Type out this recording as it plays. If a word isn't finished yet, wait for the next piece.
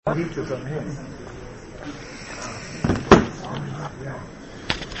Heaters on here.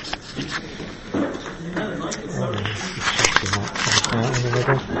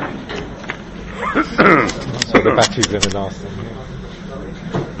 So the battery's going to last them.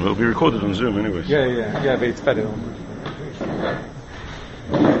 Well, it'll be recorded on Zoom anyways. Yeah, but it's better on.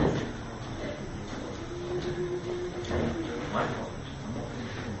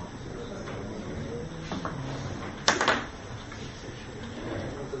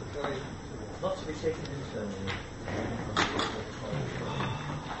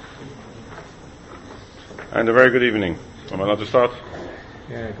 And a very good evening. Am I allowed to start?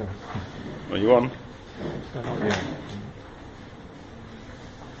 Yeah, go. Are you on? Yeah.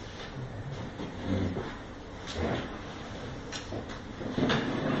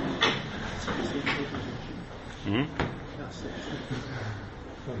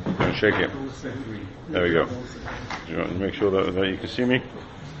 Don't shake it. There we go. Do you want to make sure that you can see me?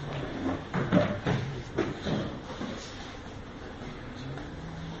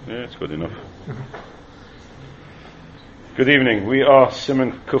 Yeah, it's good enough. Good evening. We are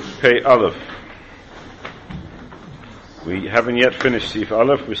Simen Kuf Pei Aleph. We haven't yet finished Sif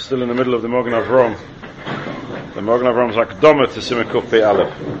Aleph. We're still in the middle of the Magen Avraham. The Magen Avraham is Akdama to Simen Kuf Pei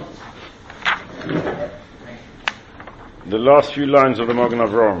Aleph. The last few lines of the Magen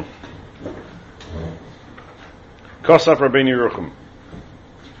Avraham. Kosaf Rabbeinu Yerucham.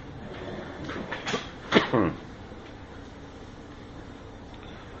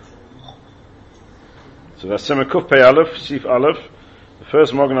 So that's Simen Kuf Pei Aleph, Sif Aleph, the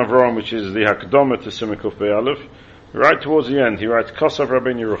first Magen Avraham, which is the Hakdama to Simen Kuf Pei Aleph. Right towards the end, he writes Kosaf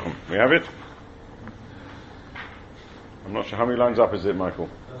Rabbeinu Yerucham. We have it? I'm not sure how many lines up is it, Michael?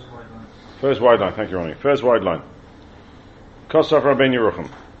 First wide line. Thank you, Ronnie. First wide line. Kosaf Rabbeinu Yerucham.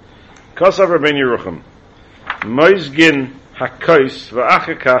 Kosaf Rabbeinu Yerucham. Moizgin hakos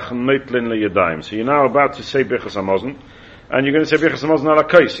va'achakach noitlin leyadayim. So you're now about to say Birchos Hamazon, and you're going to say Birchos Hamazon ala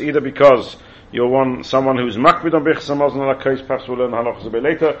kos, either because you're someone who's makbid on Birchos Hamazon ala kos, perhaps we'll learn halachos a bit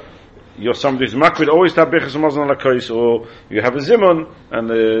later. You're somebody who's makbid always to have Birchos Hamazon ala kos, or you have a Simen, and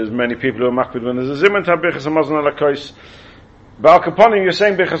there's many people who are makbid when there's a Simen to have Birchos Hamazon ala kos. Ba'al kaponim, you're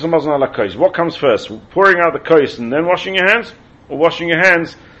saying Birchos Hamazon ala kos. What comes first? Pouring out the kos and then washing your hands, or washing your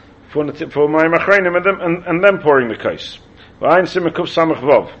hands for Mayim Achronim and then pouring the kos? V'ayin Simen Kuf Samach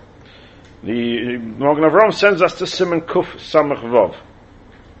Vav. The Magen Avraham sends us to Simen Kuf Samach Vav.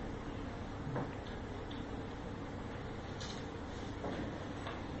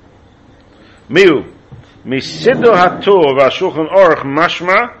 Miu Misido Hator v'Shulchan Orach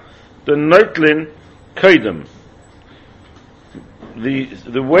Mashma the Noitlin Koidem.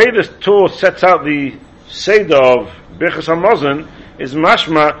 The way the Torah sets out the Seder of Birchos Hamazon is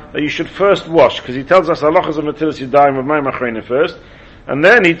mashma that you should first wash, because he tells us halachas of Netilas Yadayim of Mayim Achronim first, and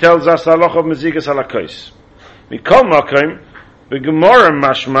then he tells us halach of Mezigas halakos. Mikol makom the Gemara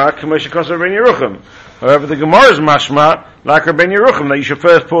mashma k'moshe kosar ben Yerucham. However, the Gemara is mashma like Rabbeinu Yerucham that you should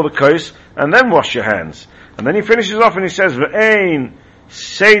first pour the kos and then wash your hands. And then he finishes off and he says ve'ein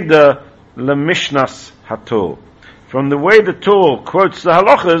seder lemishnas hator. From the way the Torah quotes the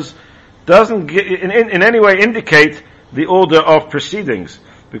halachas doesn't in any way indicate the order of proceedings,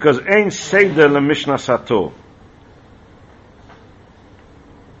 because ein seder lemishnas hator.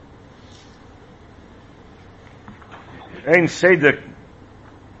 Ein seder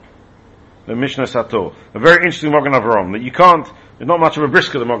lemishnas hator. A very interesting Magen Avraham that you can't. There's not much of a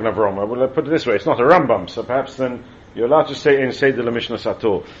brisker the Magen Avraham. I will put it this way: it's not a Rambam, so perhaps then you're allowed to say ein seder lemishnas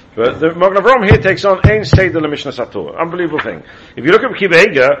hator. But the Magen Avraham here takes on ein seder lemishnas hator. Unbelievable thing. If you look at Kiva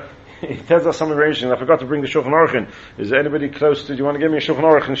Eiger, he tells us something very interesting. I forgot to bring the Shulchan Orach in. Is there anybody close to? Do you want to give me a Shulchan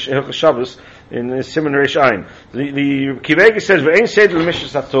Orach in Hilchos Shabbos in Simen Reish Ayin? The Kiva Eiger says ve'ein seder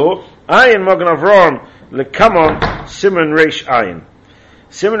lemishnas hator. Ayin Magen Avraham lekamon Simen Reish Ayin.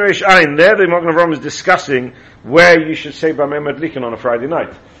 Simen Reish Ayin. There, the Magen Avraham is discussing where you should say Bamei Madlikin on a Friday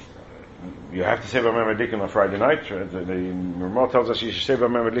night. You have to say Bamei Madlikin on a Friday night. The Ramah tells us you should say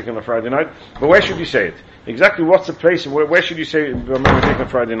Bamei Madlikin on a Friday night. But where should you say it? Exactly what's the place? Where should you say Bamei Madlikin on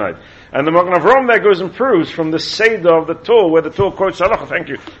Friday night? And the Magen Avraham there goes and proves from the Seder of the Torah, where the Torah quotes halacha. Thank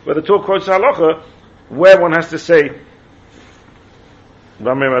you. Where the Torah quotes halacha, where one has to say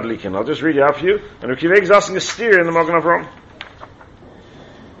Bamei Madlikin. I'll just read it out for you. And Rabbi Kiva is asking a steer in the Magen Avraham.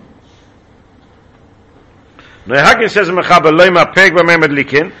 Nehagin says in Mechaber Loima Peg Bamei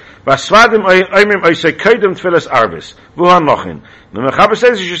Madlikin. Vasvadim oimim oisei koidem tfilas arbis vuhan nochin. The Mechaber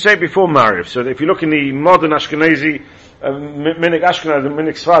says you should say it before Mariv. So if you look in the modern Ashkenazi Minig Ashkenaz and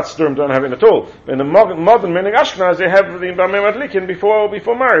Minig Svat Sturm don't have it at all. In the modern Minig Ashkenaz, they have the Bamei Madlikin before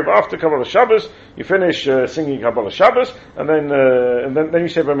Mariv. After Kabbalah Shabbos, you finish singing Kabbalah Shabbos, and then you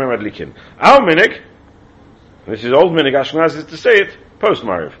say Bamei Madlikin. Our Minig, this is old Minig Ashkenaz, is to say it post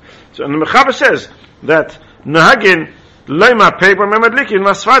Mariv. So, and the Mechaber says that Nahagin Leima Pei Bamei Madlikin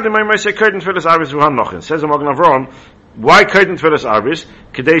Masvadim Mayim say Koden Tfilas Arvis Vuhan Nochin. Says the Magen Avraham, why Koden Tfilas Arvis?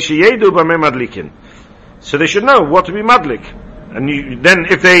 Kedei Sheyedu Bamei Madlikin. So they should know what to be madlik. And then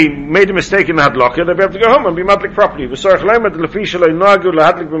if they made a mistake in the hadlaka, they'll be able to go home and be madlik properly.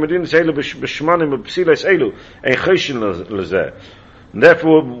 And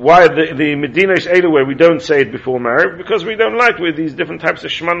therefore, why the Medina is Elu where we don't say it before marriage? Because we don't like with these different types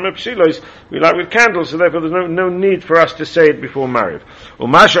of shman mepsilos, we like with candles, so therefore there's no need for us to say it before marriage.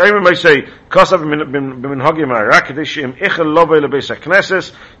 Umasha Ayman may say, Kosav b'min hagi marriage, kadeshim ichel lovei lebeis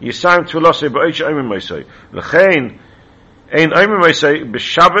hakneses, yisayim tfilosei ba'oich Ayman may say, l'chein, ein Ayman may say,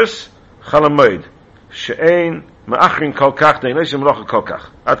 b'shabbos chalamoid, she'ein ma'achrin kol kach, dein oisim locha kol kach,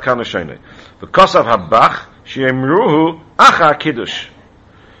 ad kan ha'sheine. V'kosav habach, she'emruhu acha kiddush.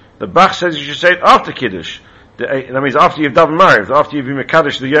 The Bach says you should say it after kiddush. That means after you've done marriage, after you've been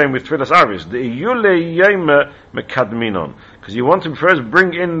mekadosh the yom with tfilas arvis. The yule yom mekadminon, because you want to first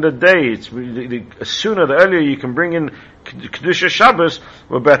bring in the day. It's the sooner, the earlier you can bring in kedusha Shabbos,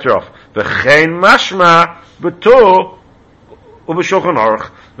 we're better off. V'chein mashma b'to u'b'shulchan aruch.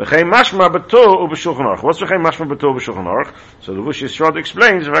 V'chein mashma b'to u'b'shulchan aruch. What's v'chein mashma b'to u'b'shulchan aruch? So the Vush Yisrod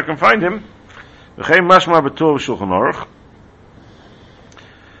explains, if I can find him. V'chein mashma b'to u'b'shulchan aruch.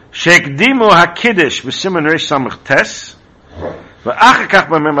 Sheikdimu hakidish b'simen reish samach tes, v'achakach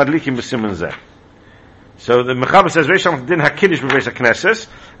b'mei madlikim b'simen zeh. So the Mechaber says reish samach din hakidish b'beis hakneses,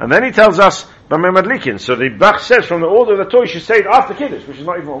 and then he tells us b'mei madlikin. So the Bach says from the order of the Torah you should say it after kiddush, which is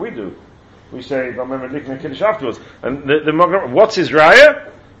not even what we do. We say b'mei madlikin and kiddush afterwards. And the what's his raya?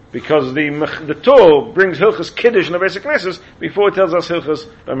 Because the Torah brings Hilchos Kiddush and the basic Knesses before it tells us Hilchos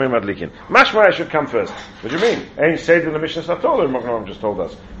B'mei Madlikin. Mashmaya should come first. What do you mean? Ain't said in the Mishnah Sator, the Magen just told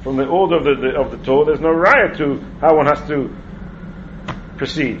us. From the order of the Torah, there's no raya to how one has to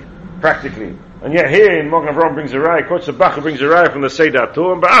proceed practically. And yet here in Magen Avraham brings a raya, quotes the Bach who brings a raya from the Seder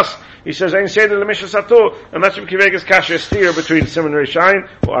Torah, and Ba'as he says ain't said in the Mishnah Sator, and that's what Kivegas Kasha steer between Simen Reish Ayin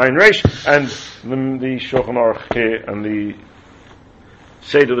or Ayin Reish and the Shulchan Orach here and the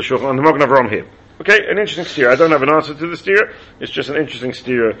say to the Shulchan and the Magen Avraham here. Okay, an interesting steer. I don't have an answer to the steer. It's just an interesting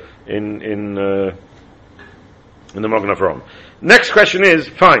steer in the Magen Avraham. Next question is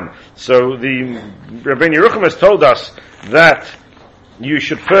fine. So the Rabbeinu Yerucham has told us that you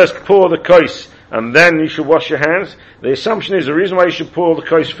should first pour the kos and then you should wash your hands. The assumption is the reason why you should pour the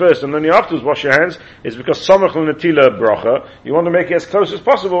kos first and then you afterwards wash your hands is because samach l'netila bracha. You want to make it as close as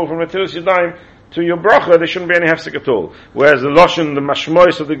possible from netilas yadayim to your bracha, there shouldn't be any hefsek at all. Whereas the lashon, the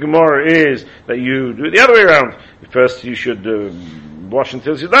mashmois of the Gemara is that you do it the other way around. First you should wash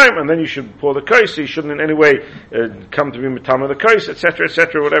until yadayim, and then you should pour the kos. So you shouldn't in any way come to be mitam of the kos,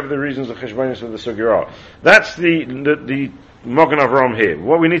 etc., whatever the reasons of cheshbonis of the sugya are. That's the Magen Avraham here.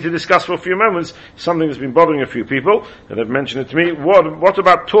 What we need to discuss for a few moments, something that's been bothering a few people, and they've mentioned it to me. What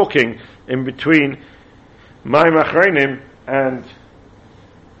about talking in between Mayim Achronim and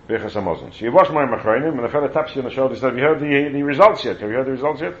Birchos Hamazon? So you wash Mayim Achronim, and the fellow taps you on the shoulder and says, have you heard the results yet? Have you heard the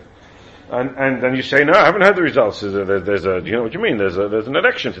results yet? And then you say, no, I haven't heard the results. There's a, do you know what you mean? There's an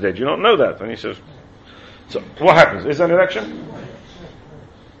election today. Do you not know that? And he says, so what happens? Is there an election?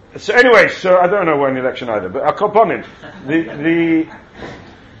 So anyway, so I don't know when the election either, but I'll call upon him. The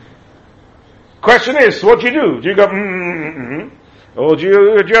question is, what do you do? Do you go, or do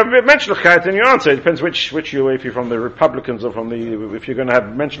you have menschlichkeit in your answer? It depends which you, if you're from the Republicans or if you're going to have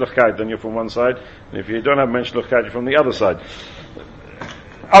menschlichkeit, then you're from one side, and if you don't have menschlichkeit, you're from the other side.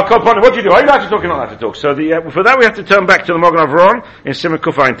 I'll call upon him. What do you do? Are you allowed to talk or not allowed to talk? So for that we have to turn back to the Magen Avraham in Simen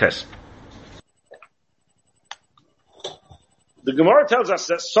Kufayin Tes. The Gemara tells us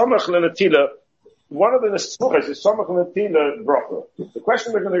that Samach Lenatila, one of the Nesuchas is Samach Lenatila Bracha. The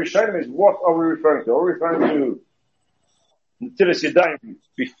question we're going to be showing is, what are we referring to? Are we referring to Natilas Yadayim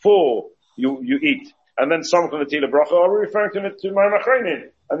before you eat, and then Samach Lenatila Bracha? Or are we referring to Mayim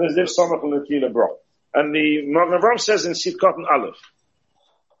Achronim, and there's this Samach Lenatila Bracha? And the Magen Avraham says in Sivkot and Aleph,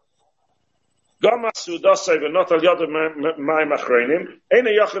 and this is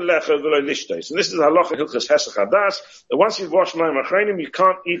halacha hilchos hesach hadas, that once you've washed Mayim Achronim, you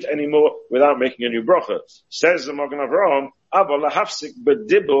can't eat anymore without making a new bracha. Says the Magen Avraham, Aba lahafsik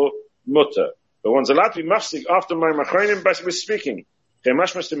b'dibur mutter. But one's allowed to be mafsik after Mayim Achronim by speaking. Clear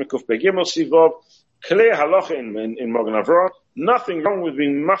halacha in Magen Avraham. Nothing wrong with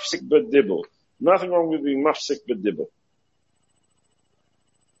being mafsik b'dibur. Nothing wrong with being mafsik b'dibur.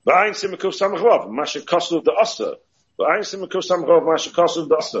 V'ayin simikuf samachvav, masha kosuv the asa. V'ayin simikuf samachvav, masha kosuv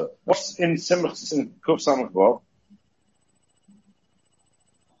the asa. What's in simikuf samachvav?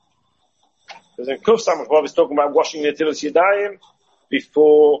 Because in kuf samachvav is talking about washing the netilas yadayim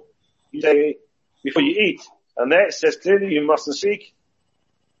before you eat. And there it says clearly you mustn't speak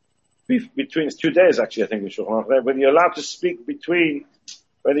between, it's 2 days actually, I think, whether you're allowed to speak between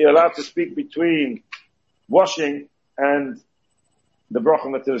washing and the bracha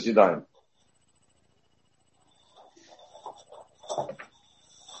netilas yadayim.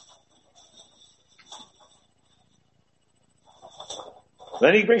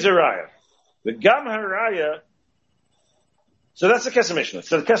 Then he brings a raya. The gam haraya. So that's the Kesef Mishnah.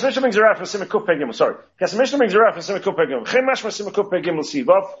 So the Kesef Mishnah brings a raya from Simen Kuf Pei Gimel. Sorry, Kesef Mishnah brings a raya from Simen Kuf Pei Gimel. Chaim mashma Simen Kuf Pei Gimel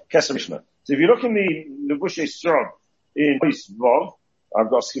Sivav Kesef Mishnah. So if you look in the Levushei Srod in Vav, I've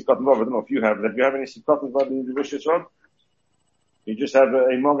got Sivkot Vav. I don't know if you have it. Do you have any Sivkot Vav in the Levushei Srod? You just have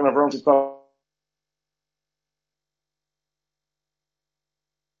a Magen Avraham Sivkot.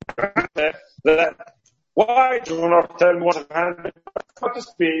 Why do you not tell me what hand not to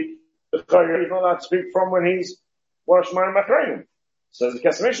speak? The Chaim is not allowed to speak from when he's washed Mayim Achronim. So the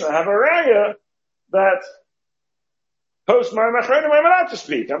Kesef Mishnah, I have a raya that post Mayim Achronim I'm allowed to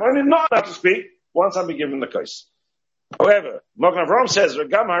speak. I'm only not allowed to speak once I'm given the case. However, Magen Avraham says,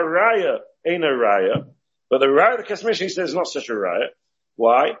 Regam haraya ain't a raya, but the raya the Kesef Mishnah says is not such a raya.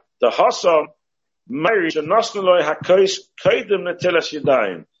 Why? The Hasam Mayri Shenasnu Loi HaKois Koidem Netilas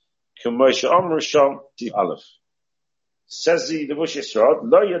Yadayim K'Moshe Amru Sham Ti Aleph. Says the Vush Yisrod,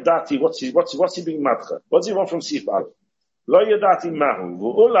 Lo Yadati, what's he being madcha? What's he want from Sif Aleph? Lo Yadati Mahu,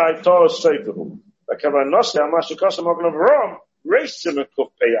 V'ulai Torah Seifehu. V'kavanosle Amash Shekasa Magen Avraham, Reish Simen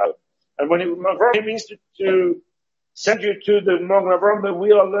Kuf Pei Aleph. And when he means to send you to the Magen Avraham that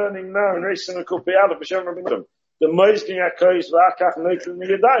we are learning now in Reish Simen Kuf Pei Aleph, B'Shem Rabbeinu, the Moizkin HaKois V'akach Noitlin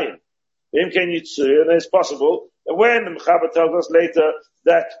Yadayim. V'im Ken Yitzur, and it's possible that when the Mechaber tells us later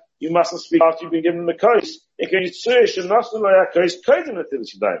that you mustn't speak after you've been given the kos. If you going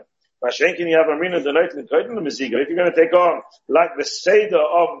to take on like the seder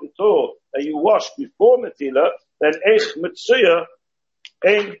of the Torah that you wash before Netila, then ein Mitzuya,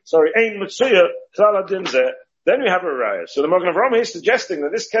 then you have a raya. So the Magen Avraham is suggesting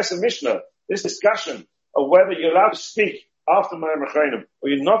that this Kesef Mishnah, this discussion of whether you're allowed to speak after Mayim Achronim or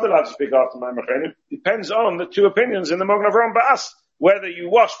you're not allowed to speak after Mayim Achronim depends on the two opinions in the Magen Avraham Ba'as. Whether you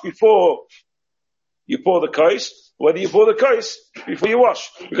wash before you pour the kos, whether you pour the kos before you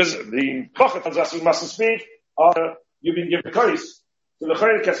wash. Because the Prophet tells us we mustn't speak after you've been given the kos. So the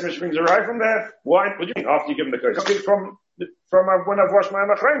Chaim Kesef Mishnah brings a right from there. Why? What do you mean after you've given the kos? From when I've washed my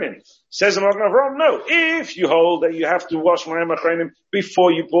Achronim. Says the Magen Avraham, no. If you hold that you have to wash my Achronim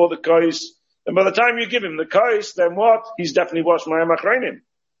before you pour the kos, and by the time you give him the kos, then what? He's definitely washed my Achronim.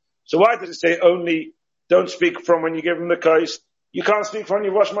 So why did it say only don't speak from when you give him the kos? You can't speak when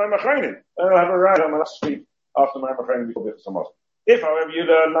you wash Mayim Achronim. I don't have a right, I'm allowed to speak after Mayim Achronim before someone else. If, however, you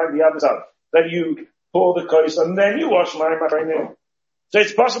learn like the other side, then you pour the kos and then you wash Mayim Achronim. So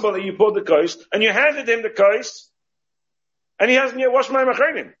it's possible that you poured the kos and you handed him the kos and he hasn't yet washed Mayim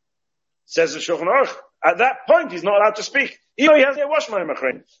Achronim. Says the Shulchan Orach. At that point, he's not allowed to speak. Even though he hasn't yet washed Mayim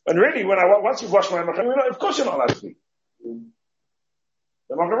Achronim. And really, once you've washed Mayim Achronim, of course you're not allowed to speak.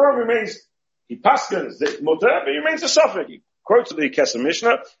 The Magen Avraham remains, he paskins the mutter, but he remains a suffix. He quotes the Kesef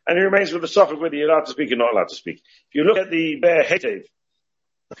Mishnah, and he remains with the suffix whether you're allowed to speak or not allowed to speak. If you look at the Be'er Hetev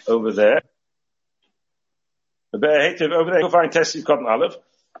over there, you'll find Tesiv Cotton Aleph.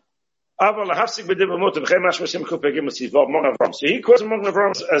 So he quotes Magen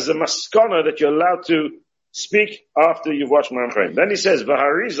Avraham as a maskana that you're allowed to speak after you've washed Mayim Achronim. Then he says,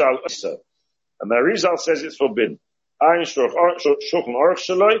 V'harizal Isa. And the Harizal says it's forbidden. Ayin Shulchan Orach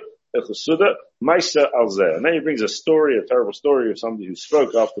Shaloi, Echusuda, Maisa Alzeh. And then he brings a terrible story of somebody who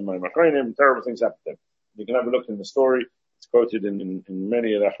spoke after Mayim Achronim, terrible things happened to him. You can have a look in the story. It's quoted in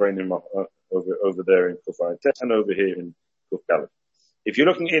many of the Achronim over there in Kuf Ayin and over here in Kuf Aleph. If you're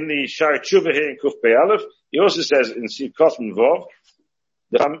looking in the Shai Tshuva here in Kuf Pei Aleph, he also says in Sivkot Vov,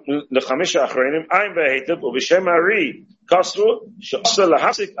 the Chamisha Achronim, Ayin Be'etev, U'B'Shem Ari, Kasru, She'asa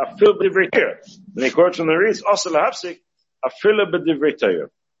L'Hafsik, Afil B'divrei Torah. And he quotes from the reads, Asa L'Hafsik, Afil B'divrei Torah.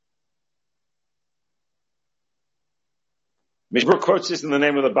 Mishbrook quotes this in the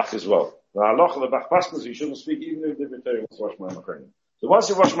name of the Bach as well. The halach of the Bach Paskas, you shouldn't speak even if Divrei Torah was wash Mayim Achronim. So once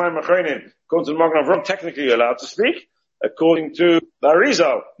you wash Mayim Achronim, according to the Magen Avraham, technically you're allowed to speak. According to the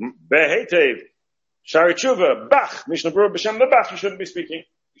Arizal, Be'etev, Shari Tshuva, Bach, Mishnah Berurah B'Shem the Bach, you shouldn't be speaking.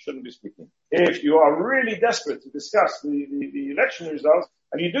 You shouldn't be speaking. If you are really desperate to discuss the election results,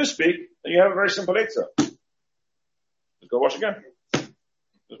 and you do speak, then you have a very simple answer. Just go wash again.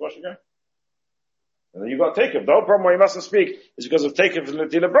 Just wash again. And then you got takev. The whole problem why you mustn't speak is because of takev and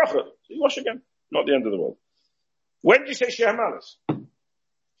l'tila bracha. So you wash again. Not the end of the world. When do you say Shea Malis?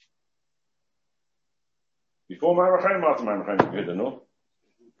 Before Mayim Achronim, after Mayim Achronim? You don't know.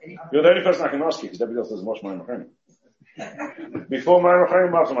 You're the only person I can ask you because everybody else doesn't wash Mayim Achronim. Before Mayim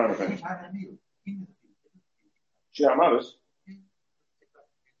Achronim, after Mayim Achronim? Shea Malis?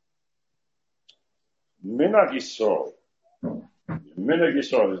 Minag Yisrael. Minag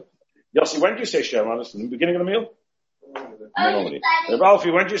Yisrael. Yossi, when do you say Shea Malis? In the beginning of the meal? Normally.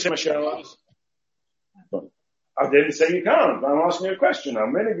 Alfie, when do you say Shea Malis? I didn't say you can't. I'm asking you a question. Now,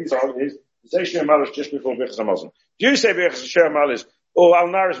 Minag Yisrael is say Shea Malis just before Birchos Hamazon. Do you say Birchos Shea Malis or Al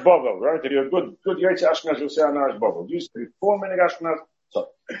Naris Bovel, right? If you're a good Yaitse Ashkenaz, you'll say Al Naris Bovel. Do you say before Minag Ashkenaz? So,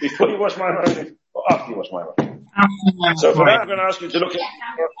 before you wash my mouth or after you wash my mouth? So for that, I'm going to ask you to look at...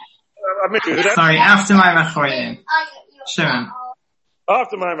 Sorry, after my Achronim. Shiur.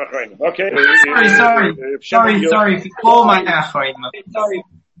 After my Achronim. Okay. Sorry. Before my Achronim.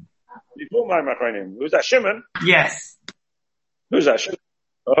 Before my Achronim. Who's that? Simen? Yes. Who's that? Simen?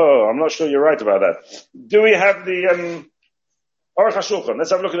 Oh, I'm not sure you're right about that. Do we have the Orach HaShulchan? Let's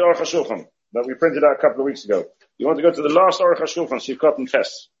have a look at the Orach HaShulchan that we printed out a couple of weeks ago. You want to go to the last Orach HaShulchan, Sivkot and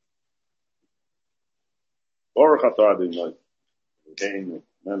Tes. Orach HaTorah.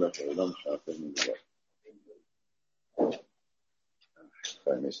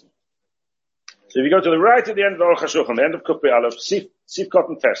 So if you go to the right at the end of the Orach HaShulchan, the end of Kukbe Aleph, Sivkot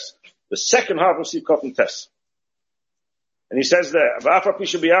and Tes, the second half of Sivkot and Tes. And he says there, "V'afa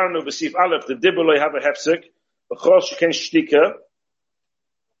pisha b'yarnu b'sif aleph the dibur lo have a hefsek v'chol sheken shtika."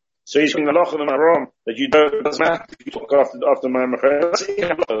 So he's going to loch on the marom that you don't doesn't matter if you talk after my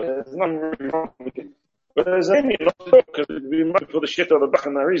mechayim. There's nothing really wrong with it, but there's only a lot of talk because we might for the shit of the bach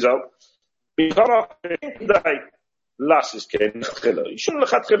and the Arizal. Because last is ken chila. You shouldn't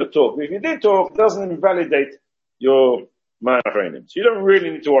have to talk. If you did talk, it doesn't invalidate your ma'achronim. So you don't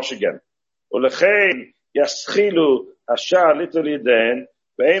really need to wash again. Ulechein yaschilu. Ashar little yiden,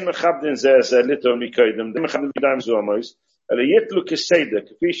 ve'en mechabdin zeh little mikoidem, dem mechabdin b'dayim zuamos, ele yitlu keseda,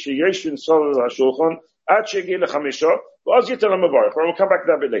 k'fi sheyeshvin sol ha'shulchan, ad she'yagi l'chamisho, v'oz yitel ha'mavarech. We'll come back to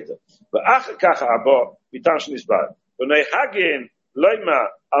that a bit later. V'ach kacha abo, v'tam sh'nizbar. V'nei hagin, loima,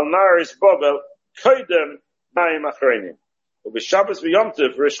 al naris bobel, koidem, mayim achronim. V'shabbos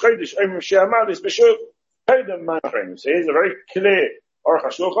v'yomtev, v'resh chodesh, oimim she'amalis, b'shuv, koidem, mayim achronim. So here's a very clear Orach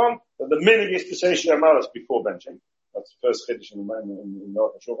HaShulchan, that the minhag is to say she'amalis before benching. That's the first chiddush in the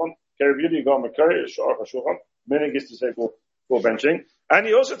Orach HaShulchan. Kereb you go on Makari, Orach HaShulchan. Minhag is to say for benching. And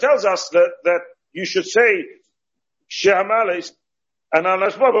he also tells us that you should say she'amalis and al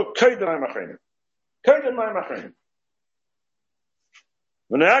nasbabo koidem mayim achronim. Koidem mayim achronim.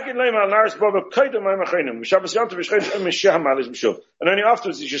 V'ne'agin leim al naris babo koidem mayim achronim. V'shabbos yom tov v'shchodesh she'amalis b'shuv. And only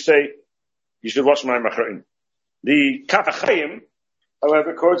afterwards you should wash mayim achronim. The Chaim,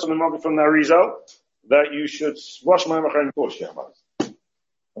 however, quotes on the Mabbe from the Arizal that you should wash my machar before She'amalis. And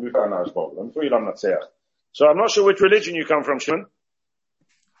we've got an Irish Bible. I'm sure you don't know Tzeach. So I'm not sure which religion you come from, Shiur.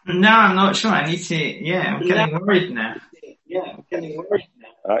 No, I'm not sure. I need to, I'm getting worried now.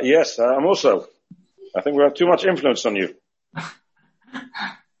 Yes, I'm also. I think we have too much influence on you.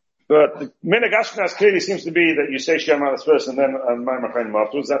 But the Minhag Ashkenaz clearly seems to be that you say She'amalis first and then Mayim Achronim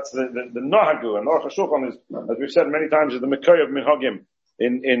afterwards. That's the Nohagu. And Orach HaShulchan is, as we've said many times, is the Mekoy of Minhagim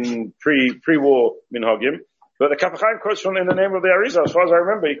in pre-war Minhagim. But the Chaim quotes from in the name of the Arizal. As far as I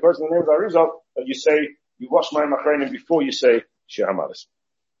remember, he quotes in the name of the Arizal that you say, you wash Mayim Achronim before you say She'amalis.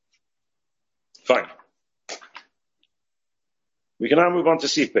 Fine. We can now move on to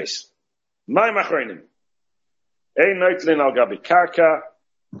Sif Beis. Mayim Achronim. Ein noitlin al gabi karka.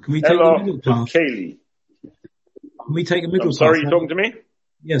 Can we take the middle path? Kaylee. Can we take a middle path? Sorry, you're talking to me?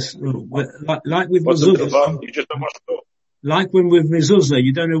 Yes. Like with What's mezuzah. You just don't wash the door. Like when with mezuzah,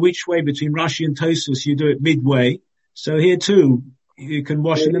 you don't know which way between Rashi and Tosfos, you do it midway. So here too, you can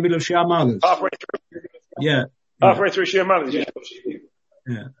wash in the middle of She'amalis. Halfway through. Yeah. Halfway through She'amalis.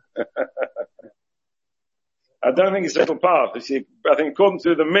 Yeah. I don't think it's a little path. You see, I think according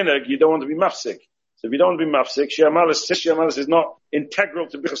to the minhag, you don't want to be mafsik. So if you don't want to be mafsik, She'amalis is not integral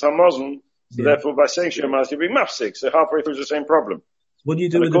to Birchos Hamazon. So therefore, by saying She'amalis, you're being mafsik. So halfway through is the same problem. What do you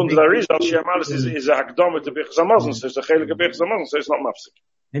do and with the Arizal? She'amalis is a hakdama to Birchos Hamazon, so it's a chelik of Birchos Hamazon, so it's not mafsik.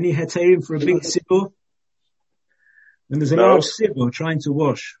 Any heterim for a big sibur? When there's a large sibur trying to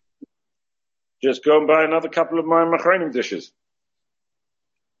wash. Just go and buy another couple of Mayim Achronim dishes.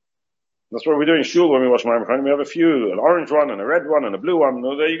 That's what we do in shul when we wash Mayim Achronim. We have a few, an orange one and a red one and a blue one.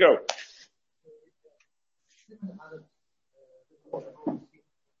 Oh, there you go.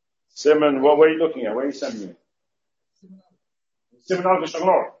 Simen, what were you looking at? Where are you sending me? Simen Aleph is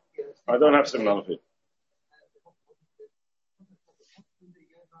Shagmor. I don't have Simen Aleph here.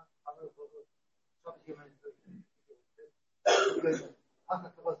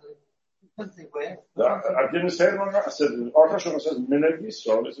 I didn't say it wrong. I said, Orach says, Mineg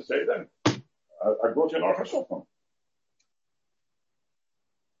Yisrael, let's say it then. I brought you an Orach from.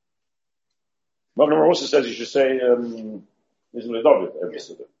 Magnum also says you should say, Isn't it David every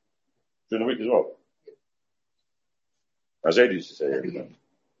Siddur? During the week as well. Isaiah used to say every time.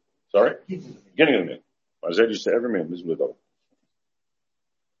 Sorry? Beginning of the minute. Isaiah used to say every minute, isn't it David?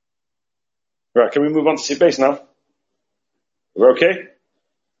 Right, can we move on to Sibes now? We're okay?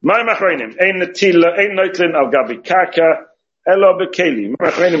 Mayim Achronim, ein netila, ein noitlin al gabi karka, elo bekeli.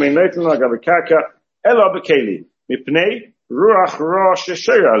 Mayim Achronim, ein noitlin al gabi karka, elo bekeli. Mipnei, ruach rosh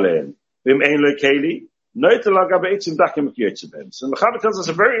shesher alein. Vim ein lekeli, noitlin al gabi etzim dakim kiyotze. So the Mechaber tells us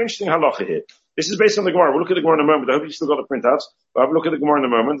a very interesting halacha here. This is based on the Gemara. We'll look at the Gemara in a moment. I hope you still got the printouts. But I'll look at the Gemara in a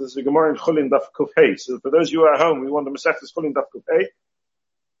moment. This is the Gemara in Chulin Daf Kuf Hey. So for those of you who are at home, we want the Masechtas Chulin Daf Kuf Hey.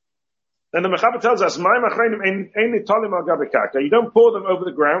 And the Mechaber tells us, Mayim Achronim ein nitalim al gabi karka. You don't pour them over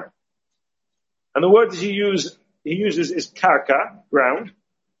the ground. And the word that he uses is karka, ground.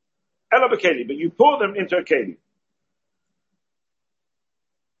 Ela bekeli, but you pour them into a keli.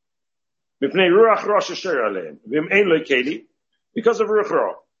 Mipnei ruach rosh asher alein. Vim ein lo keli, because of ruach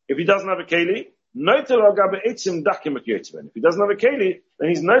rosh. If he doesn't have a keli, noitel al gabi etzim dakim ukiyetze ben. If he doesn't have a keli, then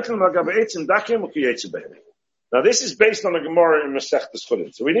he's noitel al gabi etzim dakim ukiyetze ben. Now this is based on a Gemara in Masechtas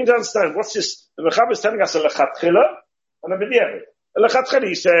Chulin. So we need to understand what's this. The Mechaber is telling us a lechatchila and a b'diavad. A lechatchila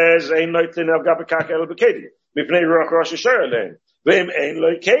he says ein noitlin al gabi karka el bekeli mipnei ruach rosh asher alein ve'im ein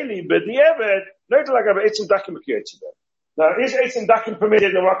lo keli b'diavad noitel al gabi etzim dakim ukiyetze ben. Now is etzim dakim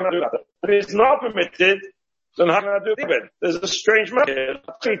permitted? And what can I do that? If it's not permitted, then how can I do it? There's a strange matter.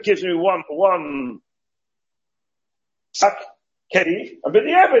 It gives me one sack keri, and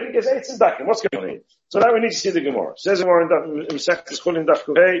b'diavad he gives etzim dakim. What's going on here? So now we need to see the Gemara. It says in Masechtas Chulin Daf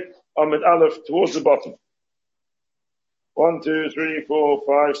Kuf Hey, Amid Aleph, towards the bottom. 1, 2, 3, 4,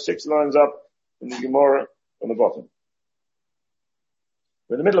 5, 6 lines up in the Gemara on the bottom.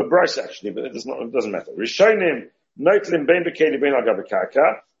 We're in the middle of Bryce actually, but it doesn't matter. Rishonim, Noitlin bein bekeli bein al gabi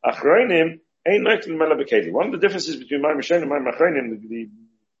karka, Achronim, ein Noitlin mela bekeli. One of the differences between Mayim Rishonim and Mayim Achronim, the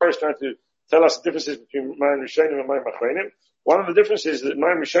Gemara is trying to tell us the differences between Mayim Rishonim and Mayim Achronim. One of the differences is that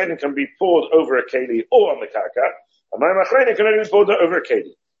Mayim Rishonim can be poured over a keli or on the karka, and Mayim Achronim can only be poured over a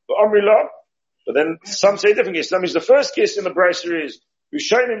keli. But Omri Lo, but then some say different case. That means the first case in the Brayser is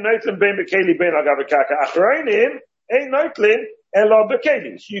Rishonim noitlin bein bekeli bein al gabi karka, Achronim ein noitlin elo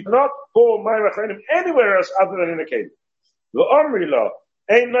bekeli. So you cannot pour Mayim Achronim anywhere else other than in a keli. The Omri Lo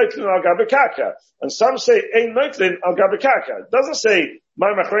ein noitlin al gabi karka, and some say ein noitlin al gabi karka. It doesn't say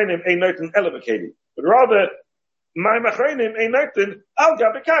Mayim Achronim ein noitlin elo bekeli, but rather Mayim Achronim ein noitlin al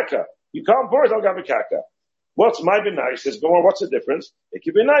gabi karka. You can't pour it al gabi karka. What's my binah? He says, go on, what's the difference?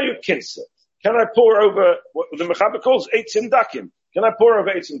 Ekibinayu kinsa. Can I pour over what the Mechaber calls eitzim dakim? Can I pour over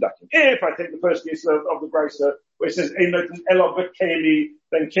eitzim dakim? If I take the first case of the Brayser, where it says ein noitlin elo bekeli,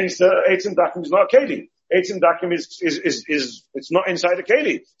 then kinsa eitzim dakim is not a keli. Eitzim dakim is it's not inside a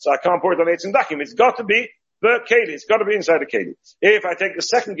keli, so I can't pour it on eitzim dakim. It's got to be the keli. It's got to be inside a keli. If I take the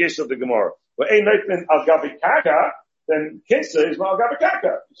second case of the Gemara, where ein noitlin al gabi karka, then kinsa is not al gabi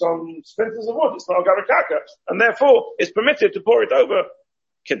karka. It's on splinters of wood. It's not al gabi karka, and therefore it's permitted to pour it over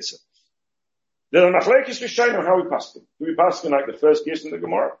kinsa. There's a machlekes rishonim on how we pass them. Do we pass them like the first case in the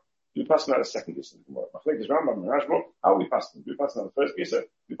Gemara? Do we pass them like the second case in the Gemara? Machlekes Rambam and Rashba, how we pass them? Do we pass them like the first case? Do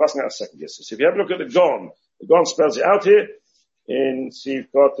we pass them like the second case? So if you have a look at the Gon spells it out here in Siv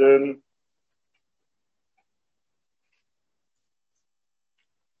Cotton.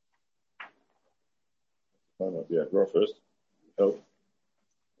 Yeah, go first. Help.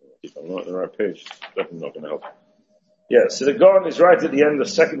 If I'm not on the right page, it's definitely not going to help. Yeah, so the Gon is right at the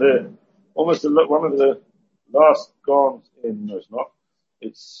end, almost one of the last Gons in, no it's not.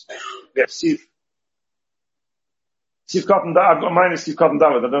 It's, yeah, Siv Cotton, I've got mine is Siv Cotton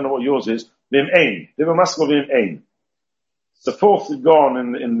David, I don't know what yours is. Vim Ein. Vim Maskal Vim Ein. It's the fourth Gon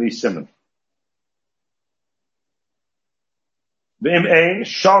in the Simen. Vim Ein,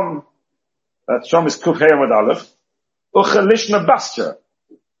 Shom is Kuf Hey Amud Aleph. Ucha Lishna Bastra.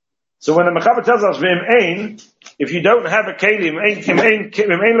 So when the Mechaber tells us Vim Ein, if you don't have a keli, Vim Ein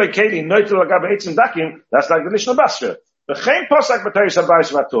lo keli, noitel al gabi etzim dakim, that's like the Lishna Bastra. The Chaim posak b'teris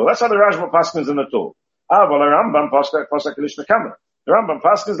habayis v'atur. That's how the Rashba paskins in the Tur. Well, the Rambam posak the Lishna Kama. The Rambam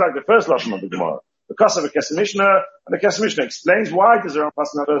paskins like the first lashon of the Gemara. Because of a Kesef Mishnah, and the Kesef Mishnah explains why does the Rambam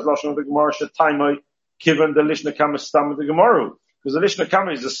paskin the first lashon of the Gemara shetaimoi given the Lishna Kama stam of the Gemara. Because the Lishna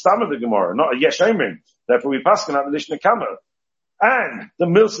Kama is the stam of the Gemara, not a yesh oimrim. Therefore we paskin out the Lishna Kama. And the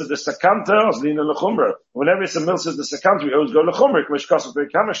milsa the sakanta is lina lechumra. Whenever it's a milsa the sakanta, we always go lechumra. K'mishkasov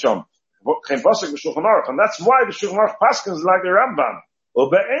be'kamashom. And that's why the Shulchan Aruch paskins like the Rambam. So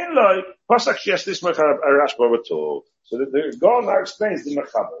the Gaon now explains the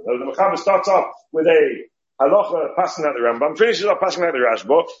Mechaber. The Mechaber starts off with a halacha passing like the Rambam, finishes off passing like the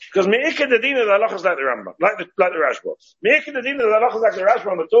Rashba, because me'ikad the din of the halacha is like the Rambam, like the Rashba. Me'ikad the din of the halacha is like the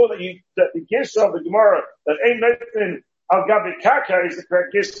Rashba on the Torah that the Gisa of the Gemara that ain't nothing al gabi karka is the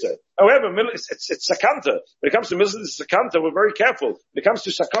correct Gisa. However, it's sakanta. When it comes to milsa, it's sakanta. We're very careful. When it comes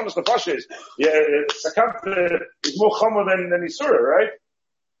to sakanas nefashis, sakanta is more chomer than isura, right?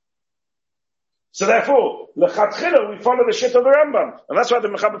 So therefore, lechatchila, we follow the shit of the Rambam. And that's why the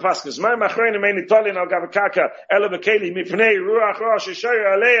Mechaber Paskins, Mayim Achronim ain't Italian al gabi karka, ela bekeli, mipnei, ruach ra,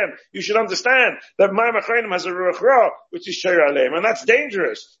 sheshayra aleim. You should understand that Mayim Achronim has a ruach ra, which is shayra aleim. And that's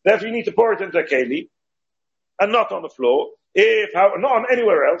dangerous. Therefore, you need to pour it into a keli, and not on the floor. Not on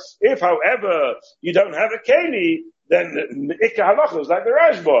anywhere else. If, however, you don't have a keli, then the Ikka halacha is like the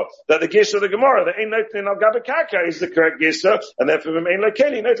Rashba, that the Gisa of the Gemara, the Ein Notin al Gabe Karka is the correct Gisa, and therefore the Ein Lo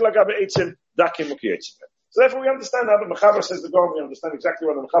Keli, Notin al Gabe Eitzim, Dakim Mukiyetzim. So therefore we understand how the Mechaber says the Gaon, we understand exactly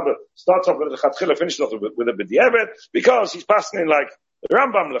what the Mechaber starts off with the Chatchila, finishes off with a B'di'evet, because he's passing in like the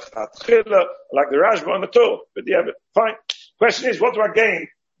Rambam, Chatchila, like the Rashba and the Torah, B'di'evet. Fine. Question is, what do I gain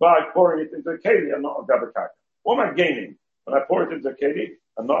by pouring it into a Keli and not a Gabe Karka? What am I gaining when I pour it into a Keli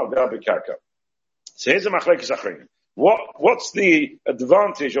and not a Gabe Karka? So here's a Machlekes Achronim. What's the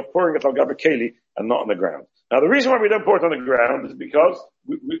advantage of pouring it on Gabe Keli and not on the ground? Now, the reason why we don't pour it on the ground is because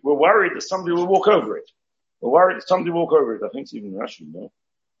we're worried that somebody will walk over it. We're worried that somebody will walk over it. I think it's even Rashi, no?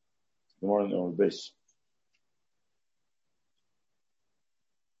 The more on the base.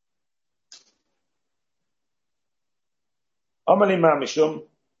 Amali ma mishum.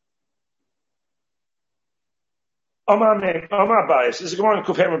 Amar bias. This is going on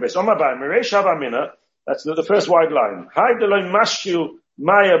Kufhem base. Amar bias. Mereish Havamina. That's the first wide line. Hay deloy mashil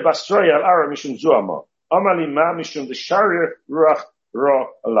maya basroya al ara mishum zuama. Amali ma mishum the sharir ruach ra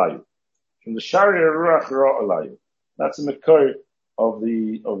alayu. From the sharir ruach ra alayu. That's the makor of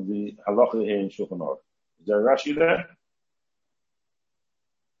the halacha here in Shulchan Aruch. Is there a Rashi there?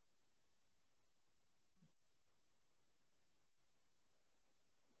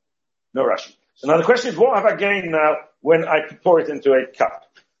 No Rashi. So now the question is, what have I gained now when I pour it into a cup?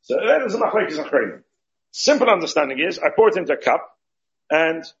 So that is a machlekes achronim. Simple understanding is, I pour it into a cup,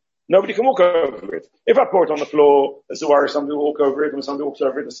 and nobody can walk over it. If I pour it on the floor, there's a worry somebody will walk over it, and when somebody walks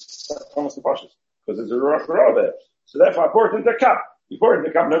over it, it's almost impossible, because there's a ruach ra there. So therefore, I pour it into a cup. You pour it into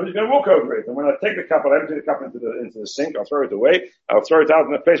a cup, nobody's going to walk over it. And when I take the cup, I'll empty the cup into the sink, I'll throw it away, I'll throw it out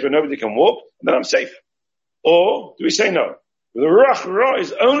in a place where nobody can walk, and then I'm safe. Or, do we say no? The ruach ra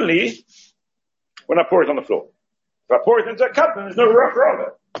is only when I pour it on the floor. If I pour it into a cup, then there's no ruach ra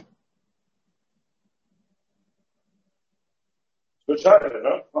there. Good shot,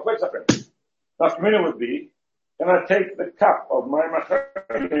 no? My place up there. Now, the would be, can I take the cup of my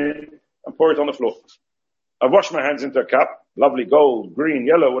Achronim and pour it on the floor? I washed my hands into a cup, lovely gold, green,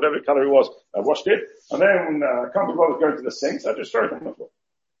 yellow, whatever color it was. I washed it, and then when I can't be bothered going to the sink, so I just throw it on the floor.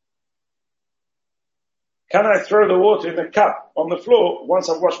 Can I throw the water in the cup on the floor once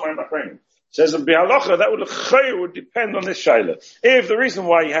I've washed my Achronim? Says the Bihalacha, that would depend on this shaila. If the reason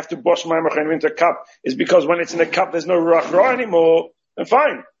why you have to wash my Achronim into a cup is because when it's in a cup there's no ruach ra anymore, then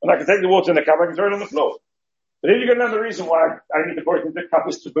fine. And I can take the water in the cup, I can throw it on the floor. But if you're going to know the reason why I need to pour it into the cup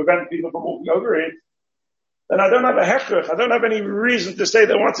is to prevent people from walking over it, then I don't have a hechrich. I don't have any reason to say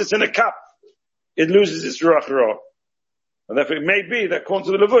that once it's in a cup, it loses its ruach ra. And therefore it may be that according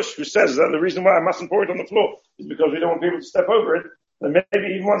to the Levush, who says that the reason why I mustn't pour it on the floor is because we don't want people to step over it, then maybe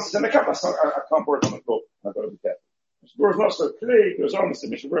even once it's in the cup, I can't pour it on the floor. I've got to be careful. The Shiur is not so clear. He goes on, Mr.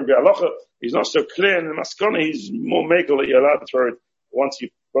 Mishnah Halacha. He's not so clear in the Maskana. He's more makel that you're allowed to throw it once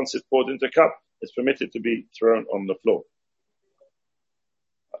it's poured into a cup. It's permitted to be thrown on the floor.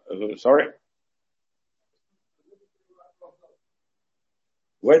 Sorry?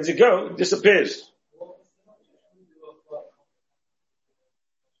 Where does it go? It disappears.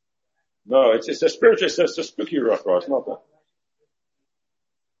 No, it's a spiritual, it's a spooky ruach ra. It's not that.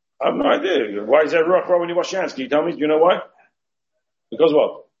 I have no idea. Why is there ruach ra when you wash your hands? Can you tell me? Do you know why? Because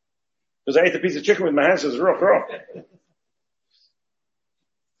what? Because I ate a piece of chicken with my hands, so it's ruach ra.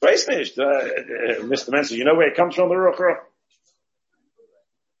 Mr. Mensa, you know where it comes from, the ruach ra?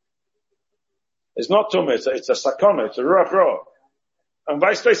 It's not tumah, it's a sakana, it's a ruach ra. And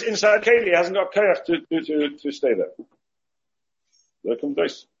vice versa, inside Keli hasn't got kayach to stay there. Look at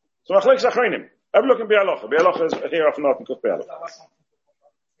this. So Machlekes Achronim. Have a look in Bialocha. Bialocha is here often not in Kuf Bialocha.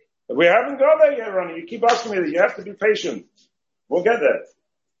 We haven't got there yet, Ronnie. You keep asking me this. You have to be patient. We'll get there.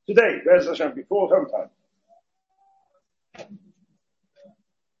 Today, Be'ez Hashem, before home time.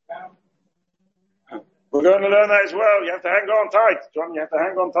 We're going to learn that as well. You have to hang on tight. John, you have to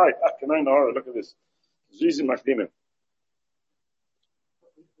hang on tight. Look at this. Zizi Makdimin.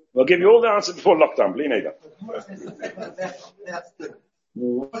 We'll give you all the answers before lockdown. Bli neder.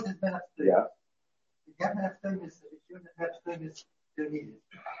 Yeah.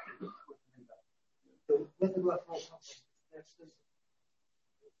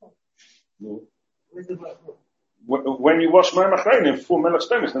 When you wash Mayim Achronim full melech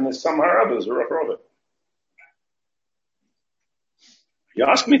stemis, then there's some others or other. You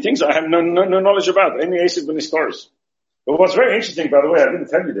ask me things I have no knowledge about. Any Asik ben stories. But what's very interesting, by the way, I didn't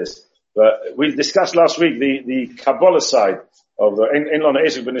tell you this, but we discussed last week the Kabbalah side of the Inlon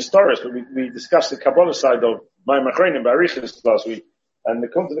Asik ben stories, but we discussed the Kabbalah side of Mayim Achronim by Arichas last week. And to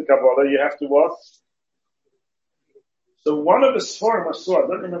come to the Kabbalah, you have to what? So one of the Sforim I saw, I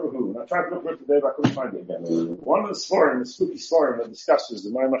don't remember who, and I tried to look for it today, but I couldn't find it again. One of the Sforim, the spooky Sforim that discusses the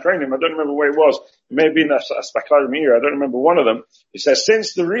Mayim Achronim, I don't remember where it was. It may have been a Spaklar Meir, I don't remember one of them. It says,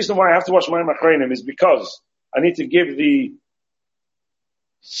 since the reason why I have to watch Mayim Achronim is because I need to give the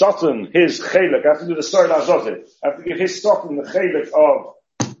Satan his chelik, I have to do the Soil Azotit. I have to give his Satan the chelik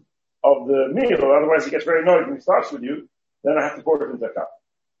of the meal, otherwise he gets very annoyed when he starts with you, then I have to pour it into a cup.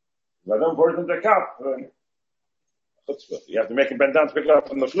 If I don't pour it into a cup, you have to make him bend down to pick it up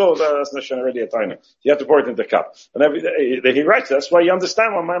from the floor. That's not already a tiny. You have to pour it into the cup. And he writes that's why you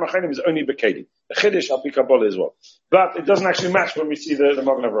understand why Mayim Achronim is only Bekedi. The Chiddush al Pi Kabbalah as well. But it doesn't actually match when we see the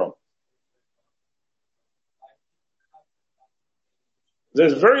Magen Avraham.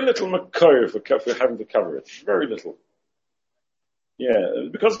 There's very little Makor for having to cover it. Very little. Yeah,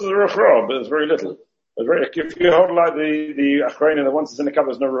 because of the Ruach Ra, but there's very little. If you hold like the Achronim, the ones that's in the cover,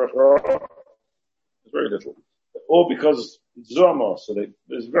 there's no Ruach Ra. There's very little. Or because it's Zohar, so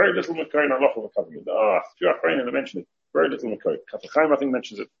there's very little Makor in Allah for covering it. Few Achronim that mention it. Very little Makor. Chaim, I think,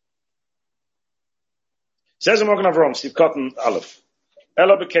 mentions it. Says the Magen Avraham, Siv Cotton Aleph.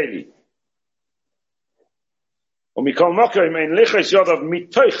 Ela Bekeli. Umikol Makor, mein Lichos Yodav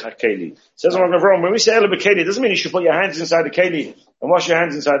Mitoich HaKeli. Says the Magen Avraham, when we say Ela Bekeli, it doesn't mean you should put your hands inside the Keli and wash your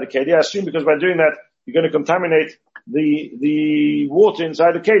hands inside the Keli. I assume because by doing that, you're going to contaminate the water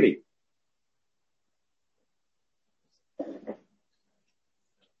inside the Keli.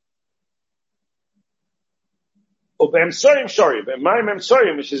 Which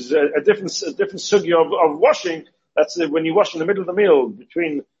is a different sugi of washing. That's when you wash in the middle of the meal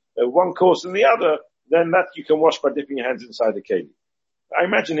between one course and the other. Then that you can wash by dipping your hands inside the keli. I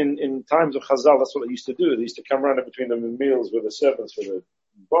imagine in times of Chazal, that's what they used to do. They used to come around in between the meals with the servants with a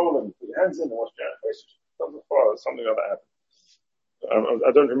bowl and put your hands in and wash your face. Something like that happened.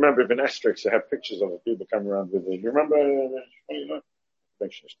 I don't remember if in asterisks they have pictures of it. People come around with it. You remember?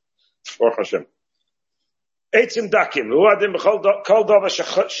 Orach Hashem. Eitzim Dakim,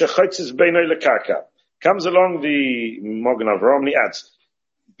 comes along the Magen Avraham, he adds,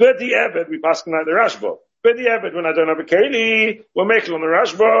 Bedi Ebed, we pass out the Rashba. Bedi Ebed, when I don't have a Keli, we're making on the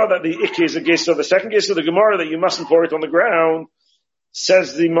Rashba that the Ikki is a gis, so the second gis of the Gemara that you mustn't pour it on the ground,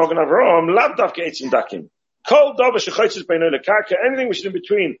 says the Magen Avraham, Lav Davke Eitzim Dakim. Kol Dava Shechotzes Beinoi Lekarka, anything which is in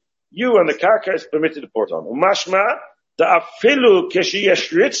between you and the Karka is permitted to pour it on. Umashma, da Afilu Keshi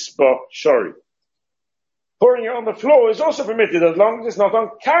Yeshritzba Shori. Pouring it on the floor is also permitted as long as it's not on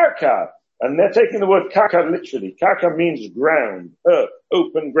karka. And they're taking the word karka literally. Karka means ground, earth,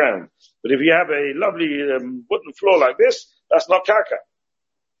 open ground. But if you have a lovely wooden floor like this, that's not karka.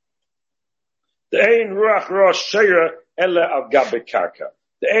 The ein ruach rosh sheira ella al gabe karka.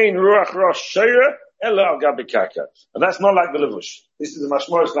 The ein ruach rosh sheira ella al gabe karka. And that's not like the levush. This is the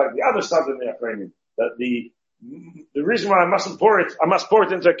mashmos like the other side of the Achronim. That the reason why I must pour it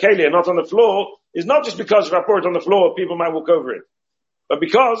into a keli and not on the floor is not just because if I pour it on the floor, people might walk over it. But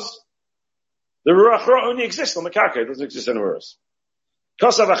because the Ruach Ra only exists on the karka, it doesn't exist anywhere else.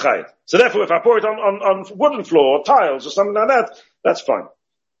 Kosav achayit. So therefore, if I pour it on wooden floor or tiles or something like that, that's fine.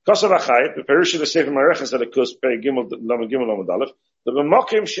 Kosav achayit, the Perush of the Sefer Mareches Elikus, Pei Gimel Lamed Aleph, the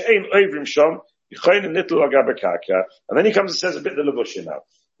B'mokim she'ein oivrim shom, yichoyin nitl agabe karka. And then he comes and says a bit of the levush now.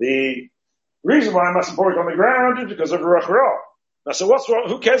 The reason why I mustn't pour it on the ground is because of Ruach Ra. Now, so what's wrong?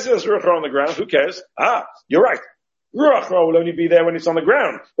 Who cares if there's Ruach Ra on the ground? Who cares? You're right. Ruach Ra will only be there when it's on the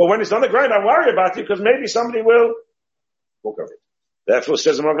ground. But when it's on the ground, I worry about it because maybe somebody will walk over it. Therefore,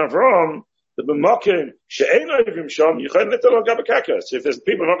 says the Magen Avraham, the b'mokim she'ein oivrim shom yichoyin nitl al gabe karka. So if there's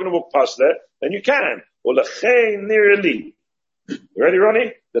people not going to walk past there, then you can. Or lechein nireli. You ready,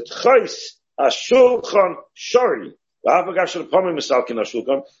 Ronnie? The tchos hashulchan shori. So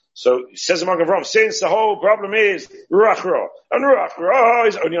it says among Avram, since the whole problem is Ruach Ra, and Ruach Ra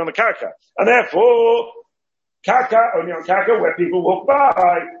is only on the Karka, and therefore Karka, only on Karka where people walk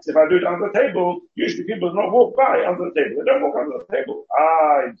by. So if I do it under the table, usually people do not walk by under the table. They don't walk under the table.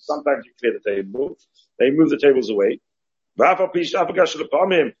 Sometimes you clear the table. They move the tables away. When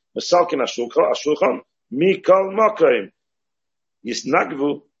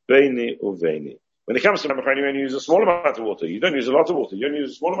it comes to Achronim, you use a small amount of water. You don't use a lot of water. You only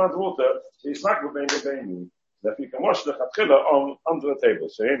use a small amount of water, so you snack with beini. That you can wash the chatchila on under the table.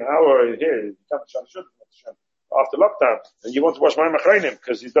 So in our here, you come to after lockdown, and you want to wash Mayim Achronim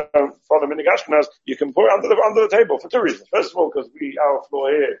because you don't follow Minig Ashkenaz, you can pour it under the table for two reasons. First of all, because our floor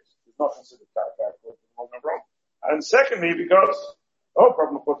here is not considered karka, and secondly, because the whole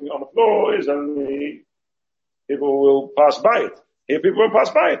problem of putting it on the floor is only people will pass by it. Here, people won't pass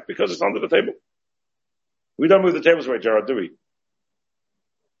by it because it's under the table. We don't move the tables away, Gerard, do we?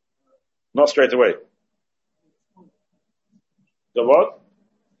 Not straight away. The what?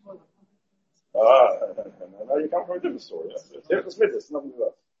 Now you come from a different story. Hilchos Birchos, nothing to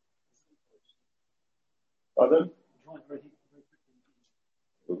that. Pardon?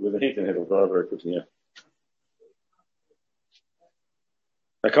 With the heat in here, it'll dry very quickly, yeah.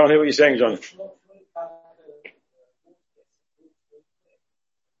 I can't hear what you're saying, John.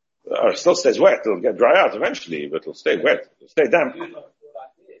 It still stays wet. It'll get dry out eventually, but it'll stay wet. It'll stay damp.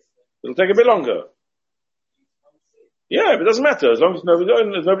 It'll take a bit longer. Yeah, but it doesn't matter as long as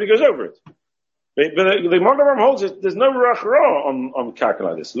nobody goes over it. But the Magen holds it. There's no Ruach Ra on karka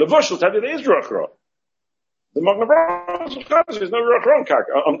like this. Levush will tell you there is Ruach Ra. The Magen holds there's no Ruach Ra on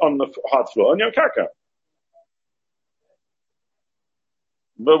karka on the hard floor, only on karka.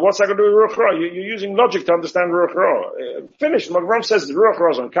 But what's that going to do with Ruach Ra? You're using logic to understand Ruach Ra. Finish. Magen says the Ruach Ra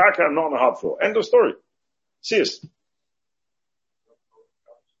is on karka and not on the hard floor. End of story. See us.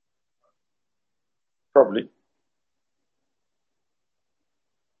 Probably.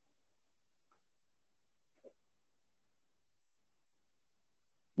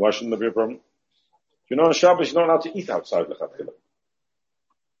 Why shouldn't there be a problem? If you're not on Shabbos, you're not allowed to eat outside the Chatchila.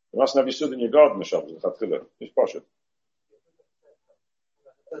 You mustn't have your food in your garden on Shabbos, the Chatchila. It's posh.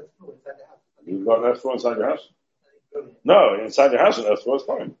 You've got an earth floor inside your house? No, inside your house an earth floor is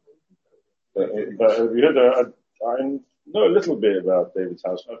fine. But have you heard I know a little bit about David's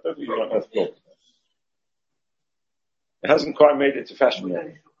house. I don't think you've got an earth floor. It hasn't quite made it to fashion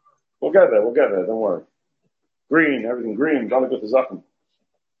yet. We'll get there, don't worry. Green, everything green, alle gute Sachen.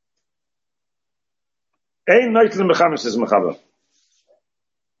 Ein Neutel Mechamis is Mechaba.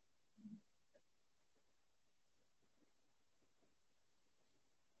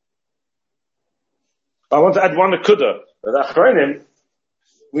 I want to add one akuda. The Achronim,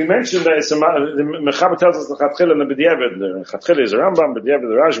 we mentioned that it's the Mechaba tells us the Chatchila and the B'diavad. The Chatchila is a Rambam, B'diavad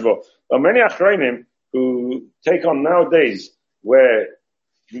the Rashba. There are many Achronim who take on nowadays where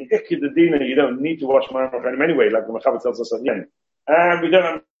the Ikki you don't need to wash Mayim Achronim anyway, like the Mechaba tells us at the end. And we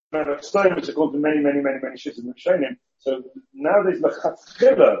don't have Stone, which are called many shifts in the Rishonim. So nowadays, the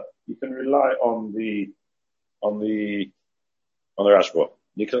Chatchila, you can rely on the Rashba.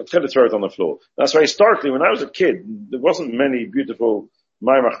 You can throw it on the floor. That's why historically, when I was a kid, there wasn't many beautiful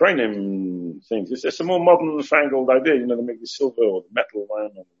Mayim Achronim things. It's a more modern, fangled idea. You know, they make the silver or the metal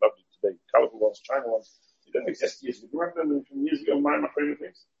Mayim and lovely today, colorful ones, China ones. They don't exist years ago. Do you remember them from years ago, Mayim Achronim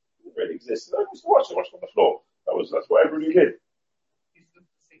things? They really exist. I used to watch them on the floor. That's what everybody did.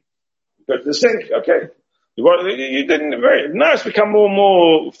 Go to the sink, okay. You didn't now it's become more and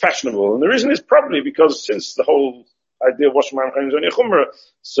more fashionable. And the reason is probably because since the whole idea of washing Mayim is only a chumrah,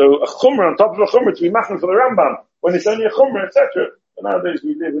 so a chumrah on top of a chumrah to be machman for the Rambam, when it's only a chumrah, etc. But nowadays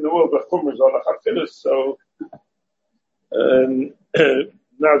we live in a world where chumrahs are like chatchilas, so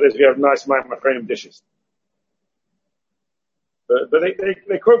nowadays we have nice Mayim dishes. But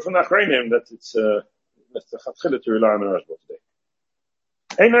they quote from the Achronim that it's a chatchilah to rely on the Rashba today.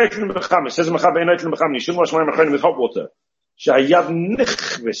 Ein Neutel Mecham, it says Mechab Ein Neutel Mecham, you shouldn't wash Mayim Achronim with hot water. Shehayad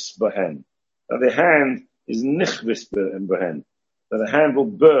nichvis behen. That the hand is nichvis behen. That the hand will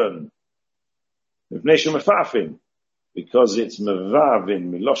burn. Mipnei shu mefafin. Because it's mevavin,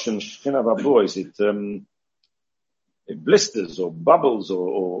 miloshen shchina vabois, it blisters or bubbles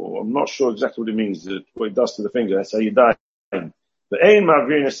or I'm not sure exactly what it means, what it does to the finger. That's how you die. But ein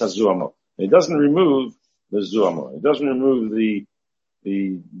ma'avin es hazuamo. It doesn't remove the zuamo. It doesn't remove the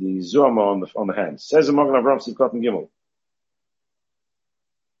zuama on the hand. Says the Magen Avraham Sivkot and Gimel.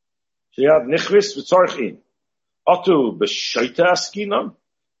 Sheyad nichvis v'tzorchin. Otu b'shoita askinon.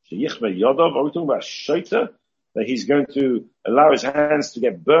 Sheyichme yodov. Are we talking about shoita? That he's going to allow his hands to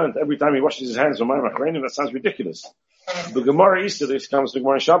get burnt every time he washes his hands on Mayim Achronim? That sounds ridiculous. The Gemara Easter, this comes to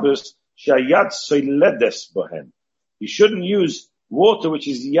Gemara Shabbos, Shayad soiledes bohen. You shouldn't use water which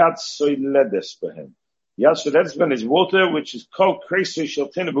is yad soiledes bohen. Yad soiledes bohen is water which is kol kreisoi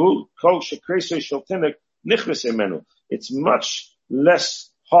sheltinik, kol shekreisoi sheltinik nichvis emenu. It's much less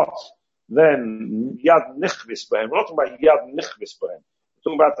hot than yad nichvis bohen. We're not talking about yad nichvis bohen. We're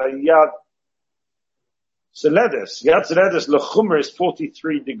talking about a yad soiledes. Yad soiledes lechumer is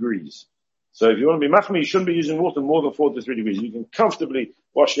 43 degrees. So if you want to be machmi, you shouldn't be using water more than 43 degrees. You can comfortably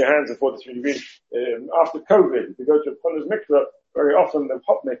wash your hands at 43 degrees. After COVID, if you go to a Puna's mikveh, very often the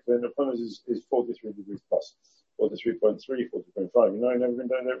hot mikveh in the Puna's is 43 degrees plus. 43.3, 40.5. You know, you've never been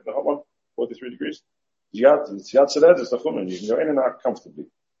down there with the hot one? 43 degrees. It's yad seded, it's the chumen. You can go in and out comfortably.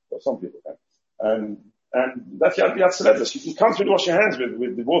 Well, some people can. And that's yad seded. You can comfortably wash your hands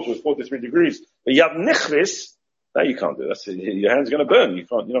with the water with 43 degrees. But yad nichris, no, you can't do that. Your hand's going to burn. You're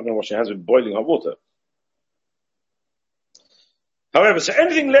not going to wash your hands with boiling hot water. However, so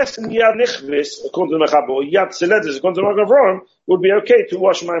anything less than yad nichvis, according to the Mechaber, or yad seledis, according to the Magen Avraham, would be okay to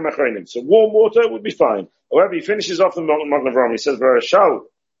wash Mayim Achronim. So warm water would be fine. However, he finishes off the Magen Avraham. He says, "V'rashal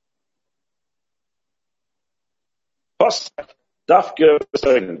pasach dafke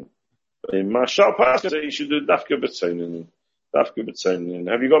b'tzonin." Mashal pasach, you should do dafke b'tzonin. Dafke b'tzonin.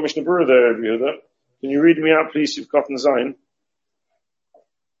 Have you got Mishnah Berurah there? Have you heard that? Can you read me out, please? You've gotten Zion.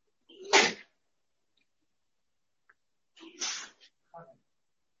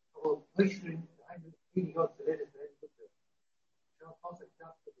 So this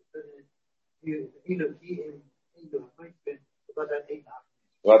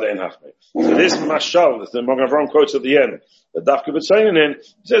mashal, the Magen Avraham quotes at the end, the dafke b'tzonin,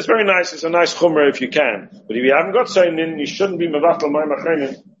 he says very nice. It's a nice chumrah if you can, but if you haven't got tzonin, you shouldn't be mevatel Mayim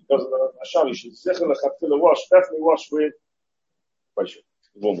Achronim. Because of the mashal, you should zichel lechatchila wash, definitely wash with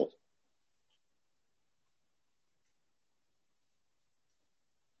warm water.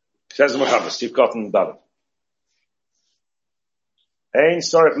 Says the Mechaber, Steve Cotton David. Ein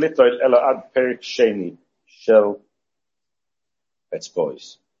sorech litoil ela ad perik sheni shel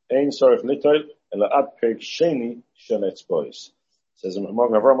etzbois. Ein sorech litoil ela ad perik sheni shel etzbois. Says the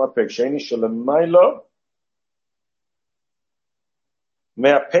Magen Avraham ad perik sheni shel emailo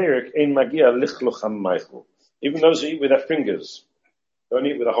even those who eat with their fingers don't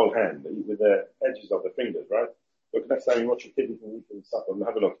eat with the whole hand, they eat with the edges of the fingers, right? Look, next time you watch your kid, you can eat with supper and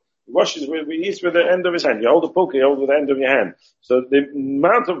have a look. He washes he eats with the end of his hand. You hold the pulka, you hold with the end of your hand. So the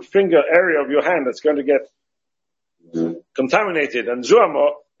amount of finger area of your hand that's going to get contaminated and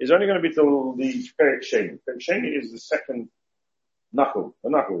zuamo is only going to be till the perik sheni. Perik sheni is the second knuckle,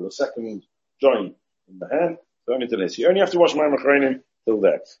 the second joint in the hand. So only till this. You only have to wash Mayim Achronim till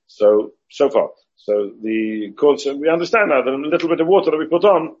there. So far. So so we understand now that a little bit of water that we put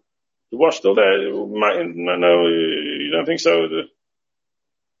on to wash till there, no, you don't think so?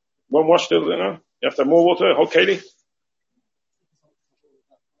 Won't wash till there, no? You have to have more water, whole keli?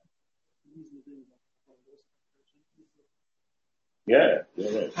 Yeah.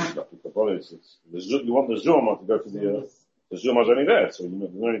 You want the zoom to go to the zoom is only there, so you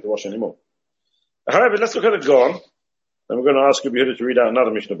don't need to wash anymore. However, let's look at it gone. Then we're going to ask you to read out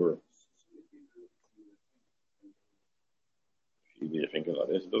another Mishnah Berurah. You do your finger like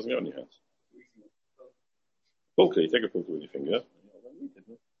this, it doesn't go on your hands. Pulka, you take a pulka with your finger.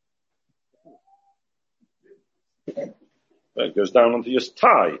 It goes down onto your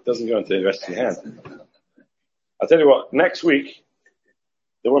thigh, it doesn't go into the rest of your hand. I'll tell you what, next week,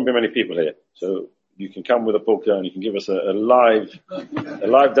 there won't be many people here, so you can come with a pulka and you can give us a live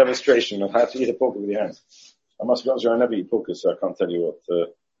demonstration of how to eat a pulka with your hands. I must be honest with you, I never eat pulka, so I can't tell you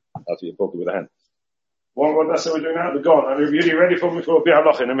how to eat a pulka with a hand. What that's what we're doing now, the Gon. And are you ready for me for a bit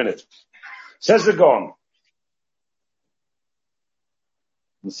halach in a minute? Says the Gon.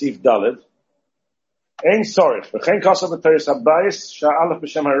 Nesif Daled. Ein sorich. V'chein kasa b'teres habayis, sha'alach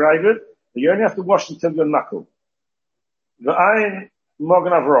b'shem ha'rayvid. You only have to wash until your knuckle. V'ayin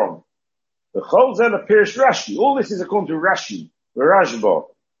Magen Avraham. V'chol zeh l'pirish Rashi. All this is according to Rashi. V'Rashba.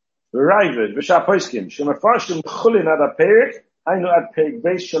 V'Rayvid. V'Shah Poiskim. Shemefarshim chulin ad ha'perik. Hainu ad perik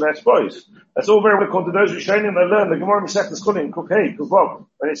beis shel etzbois. That's all very well according to those Rishonim that learn the Gemara Masechtas Chulin, Kuf Hey, Kuf Vav.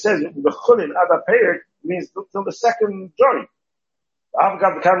 When it says the chulin ad ha'perik, means till the second joint.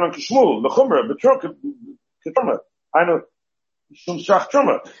 Avgad the Kavan Kishmul, the Chumra, the Truma. I know Shum Shach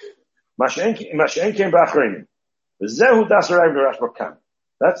Truma. Mashen came back Achronim. The Zehu Das arrived in Rashbakan.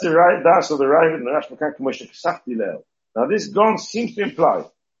 That's the right Das of the Rav in the Rashbakan Commission Pesachti Leil. Now this Gon seems to imply,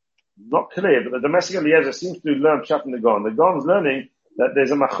 not clear, but the domestic Eliezer seems to learn Pshat in the Gon. The Gon's learning that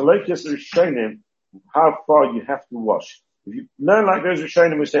there's a machlokes Rishonim how far you have to wash. If you learn like those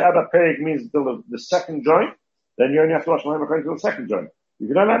Rishonim who say Ada Perik means until the second joint, then you only have to wash Mayim according to the second joint. If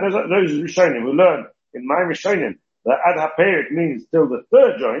you don't have those Rishonim who learn in Mayim Rishonim that Ad HaPeirik means till the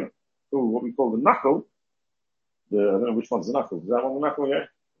third joint, to what we call the knuckle, I don't know which one's the knuckle. Is that one the knuckle? Yeah.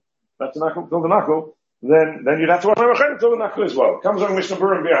 That's the knuckle, till the knuckle. Then you'd have to wash Mayim according till the knuckle as well. Comes on Mishnah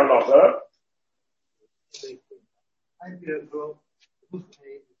Berurah and B'Halacha.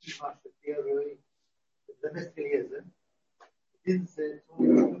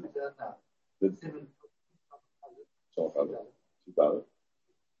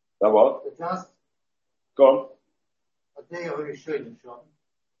 That what? Go on.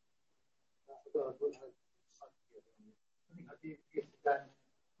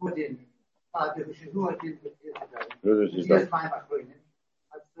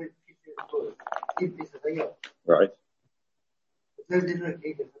 Right.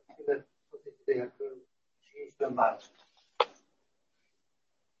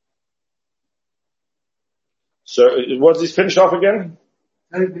 So, what does this finish off again?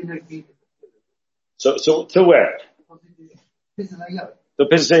 So till where? The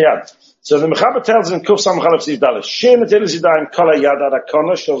Pisayad. So the Mechaber tells in Kuf Samach Aleph Siv Daled, Shem et Elis Yadayim Kol HaYad Ad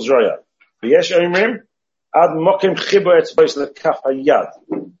HaKona Shel Zroya. V'yesh Omrim Ad Mokim Chibo Etzbos LeKaf HaYad.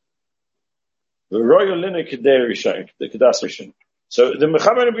 V'royo Linu Kedei Rishon, the Kedas Rishon. So the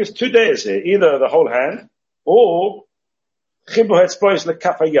Mechaber gives 2 days here, either the whole hand or Chibo Etzbos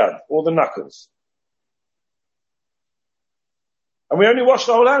LeKaf HaYad, or the knuckles. And we only wash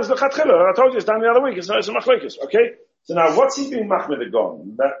the whole hands, l'chatchila. I told you it's done the other week. It's a machlokes, okay? So now, what's he doing machmir the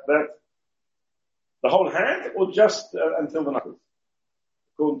gon? That the whole hand, or just until the knuckles?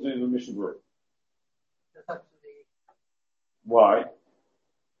 According to the Mishnah Berurah. Why?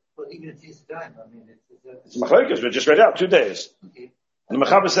 Well, even if it's done, I mean, it's machlokes. We just read out 2 days. Okay. And the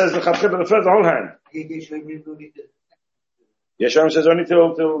Mechaber says l'chatchila refers the whole hand. Yeshua says only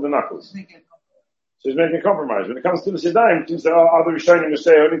till the knuckles. So he's making a compromise. When it comes to the Sidaim, things that are other Rishonim who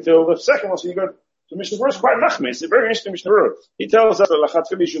say only till the second one, so you go to Mishnah Berurah. It's quite nachmi. It's a very interesting Mishnah Berurah. He tells us that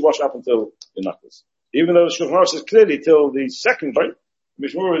Lachatchili should wash up until the knuckles. Even though the Shulchan Aruch says clearly till the second joint,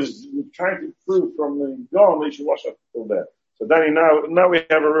 Mishnah Berurah is trying to prove from the Gon that he should wash up until there. So Danny, now we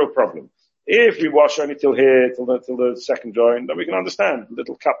have a real problem. If we wash only till here, till the second joint, then we can understand. The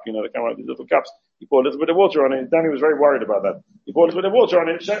little cup, they come out, these little cups. You pour a little bit of water on it. Danny was very worried about that. You pour a little bit of water on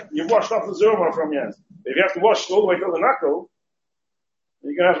it, you washed off the zuma from your hands. If you have to wash all the way till the knuckle,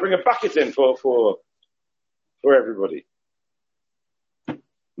 you're going to have to bring a bucket in for everybody. The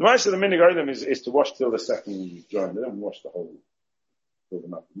most of the minig item is to wash till the second joint. They don't wash the whole till the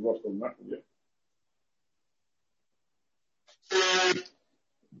knuckle. You wash till the knuckle, yeah.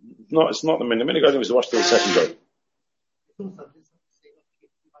 It's not the minig. The minig item is to wash till the second joint.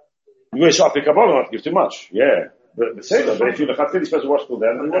 You wish I'll pick up all not to give too much. Yeah. But say that, but if you're the Chatzil, you're supposed to wash till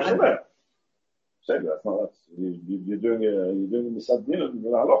there, then you wash till there. Say that, you're doing the Sadin and the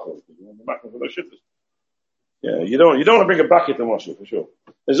Halacha. You're doing the Machna for those shitters. Yeah, you don't want to bring a bucket and wash it, for sure.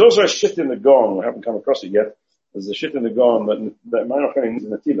 There's also a shit in the Gon, I haven't come across it yet. There's a shit in the Gon that Mayim is in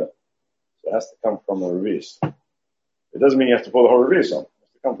the Tila. So it has to come from a revis. It doesn't mean you have to pull the whole revis on. It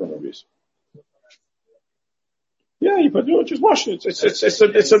has to come from a revis. Yeah, you just wash it.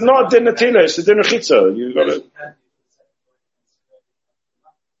 It's a not din natila, it's a din chitza. You got it.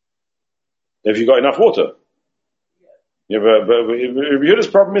 If you got enough water. Yeah, but Yehuda's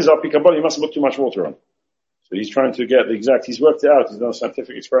problem is, you mustn't put too much water on. So he's trying to get the exact, he's worked it out, he's done a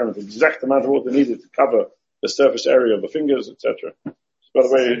scientific experiment, the exact amount of water needed to cover the surface area of the fingers, etc. By the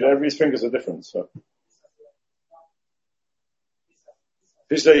way, everybody's fingers are different, so.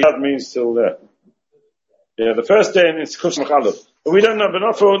 Pisayad means till there. Yeah, the first day it's Kuf Samach Aleph. But we don't know, but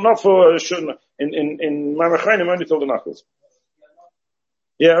not for in Mayim Achronim, only till the knuckles.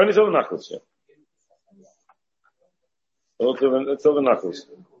 Yeah, only till the knuckles, yeah. Till the knuckles.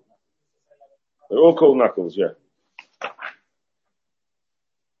 They're all called knuckles, yeah.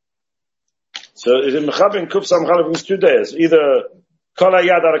 So is it Mechaber in Kuf Samach Aleph means 2 days. Either Kol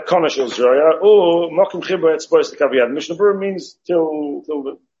HaYad Ad HaKona Shel Zroya, or Mokim Chibo Etzbos LeKaf HaYad. Mishnah Berurah means till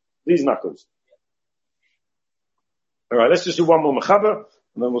these knuckles. Alright, let's just do one more Mechaber,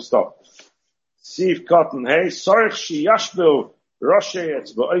 and then we'll stop. Siv Cotton, hey, Sorich Shiyashbil Roshei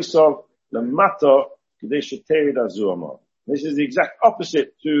Etzbo Eisov Lamato K'dei Shetei Dazu Amar. This is the exact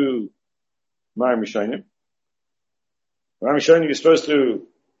opposite to Mayim Rishonim. Mayim Rishonim, you're supposed to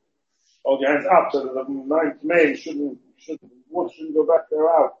hold your hands up so that the ninth main shouldn't go back there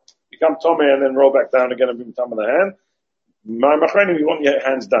out. Become Tomei and then roll back down again and bring the top of the hand. Mayim Achronim, you want your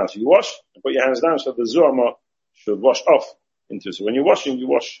hands down. So you wash and put your hands down so the Zuamah should wash off into. So when you're washing, you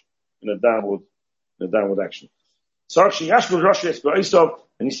wash in a downward action. And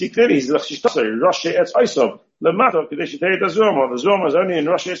you see clearly, he's Rosh Etz Oisov. Lemato, Kadesh Yitei the Zoma. The Zoma is only in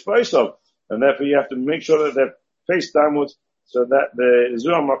Rosh Hashanah, and therefore you have to make sure that they're face downwards so that the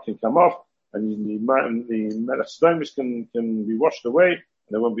Zoma can come off, and the Melech Stomish can be washed away, and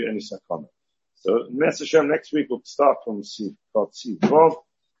there won't be any sakana. So, next week we'll start from part C12,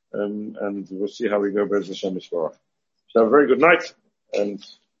 and we'll see how we go, Bez Hashem Yisborach. So have a very good night, and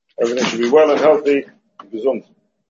everything should be well and healthy and gesund.